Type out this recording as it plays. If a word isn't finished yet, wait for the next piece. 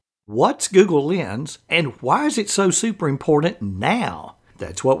What's Google Lens and why is it so super important now?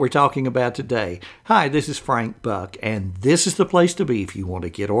 That's what we're talking about today. Hi, this is Frank Buck, and this is the place to be if you want to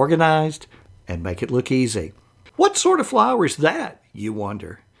get organized and make it look easy. What sort of flower is that, you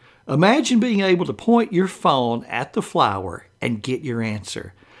wonder? Imagine being able to point your phone at the flower and get your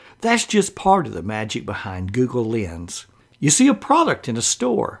answer. That's just part of the magic behind Google Lens. You see a product in a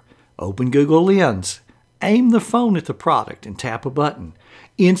store. Open Google Lens. Aim the phone at the product and tap a button.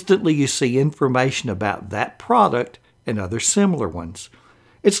 Instantly you see information about that product and other similar ones.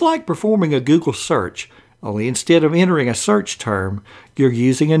 It's like performing a Google search, only instead of entering a search term, you're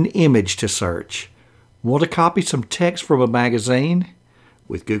using an image to search. Want to copy some text from a magazine?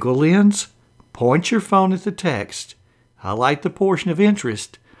 With Google Lens, point your phone at the text, highlight the portion of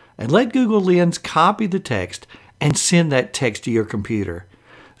interest, and let Google Lens copy the text and send that text to your computer.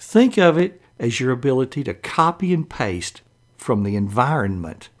 Think of it as your ability to copy and paste from the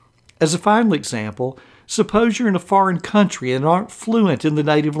environment. As a final example, suppose you're in a foreign country and aren't fluent in the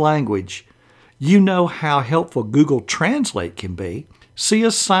native language. You know how helpful Google Translate can be. See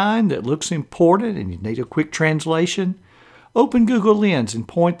a sign that looks important and you need a quick translation? Open Google Lens and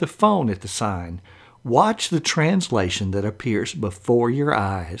point the phone at the sign. Watch the translation that appears before your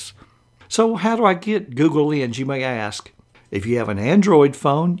eyes. So how do I get Google Lens, you may ask? If you have an Android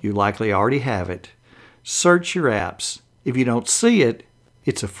phone, you likely already have it. Search your apps. If you don't see it,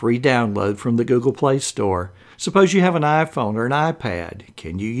 it's a free download from the Google Play Store. Suppose you have an iPhone or an iPad.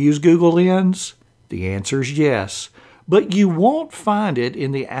 Can you use Google Lens? The answer is yes. But you won't find it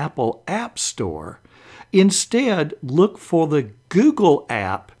in the Apple App Store. Instead, look for the Google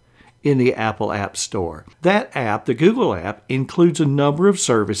app in the Apple App Store. That app, the Google app, includes a number of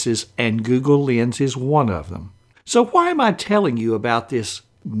services, and Google Lens is one of them. So why am I telling you about this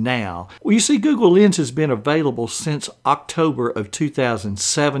now? Well, you see, Google Lens has been available since October of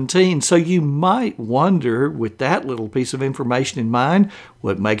 2017, so you might wonder, with that little piece of information in mind,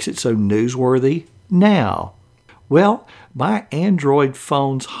 what makes it so newsworthy now? Well, my Android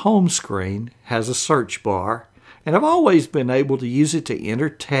phone's home screen has a search bar, and I've always been able to use it to enter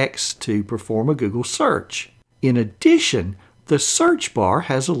text to perform a Google search. In addition, the search bar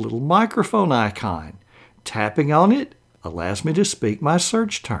has a little microphone icon. Tapping on it allows me to speak my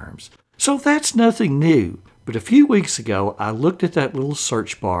search terms. So that's nothing new. But a few weeks ago, I looked at that little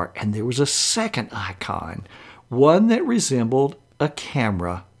search bar and there was a second icon, one that resembled a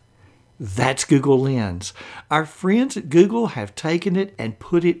camera. That's Google Lens. Our friends at Google have taken it and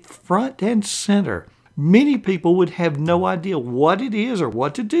put it front and center. Many people would have no idea what it is or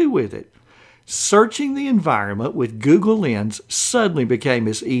what to do with it. Searching the environment with Google Lens suddenly became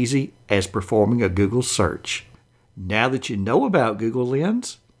as easy as performing a Google search. Now that you know about Google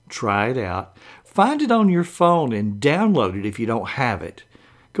Lens, try it out. Find it on your phone and download it if you don't have it.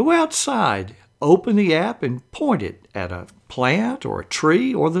 Go outside, open the app, and point it at a plant or a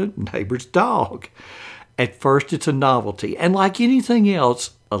tree or the neighbor's dog. At first, it's a novelty, and like anything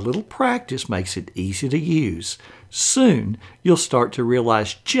else, a little practice makes it easy to use. Soon, you'll start to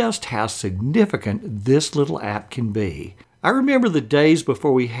realize just how significant this little app can be. I remember the days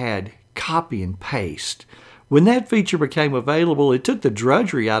before we had copy and paste. When that feature became available, it took the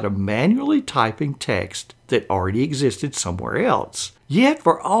drudgery out of manually typing text that already existed somewhere else. Yet,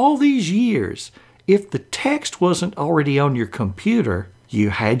 for all these years, if the text wasn't already on your computer, you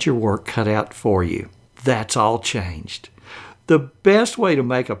had your work cut out for you. That's all changed. The best way to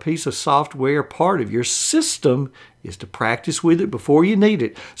make a piece of software part of your system is to practice with it before you need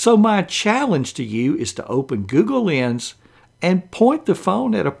it. So my challenge to you is to open Google Lens and point the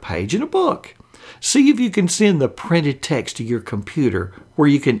phone at a page in a book. See if you can send the printed text to your computer where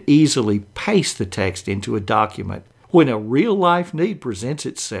you can easily paste the text into a document. When a real-life need presents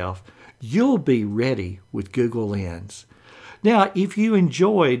itself, you'll be ready with Google Lens. Now, if you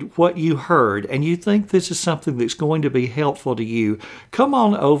enjoyed what you heard and you think this is something that's going to be helpful to you, come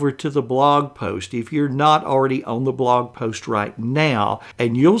on over to the blog post if you're not already on the blog post right now,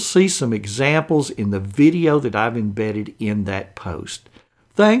 and you'll see some examples in the video that I've embedded in that post.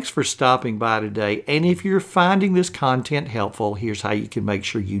 Thanks for stopping by today, and if you're finding this content helpful, here's how you can make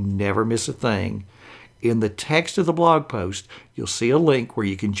sure you never miss a thing. In the text of the blog post, you'll see a link where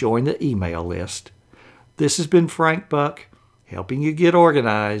you can join the email list. This has been Frank Buck, helping you get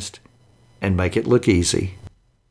organized and make it look easy.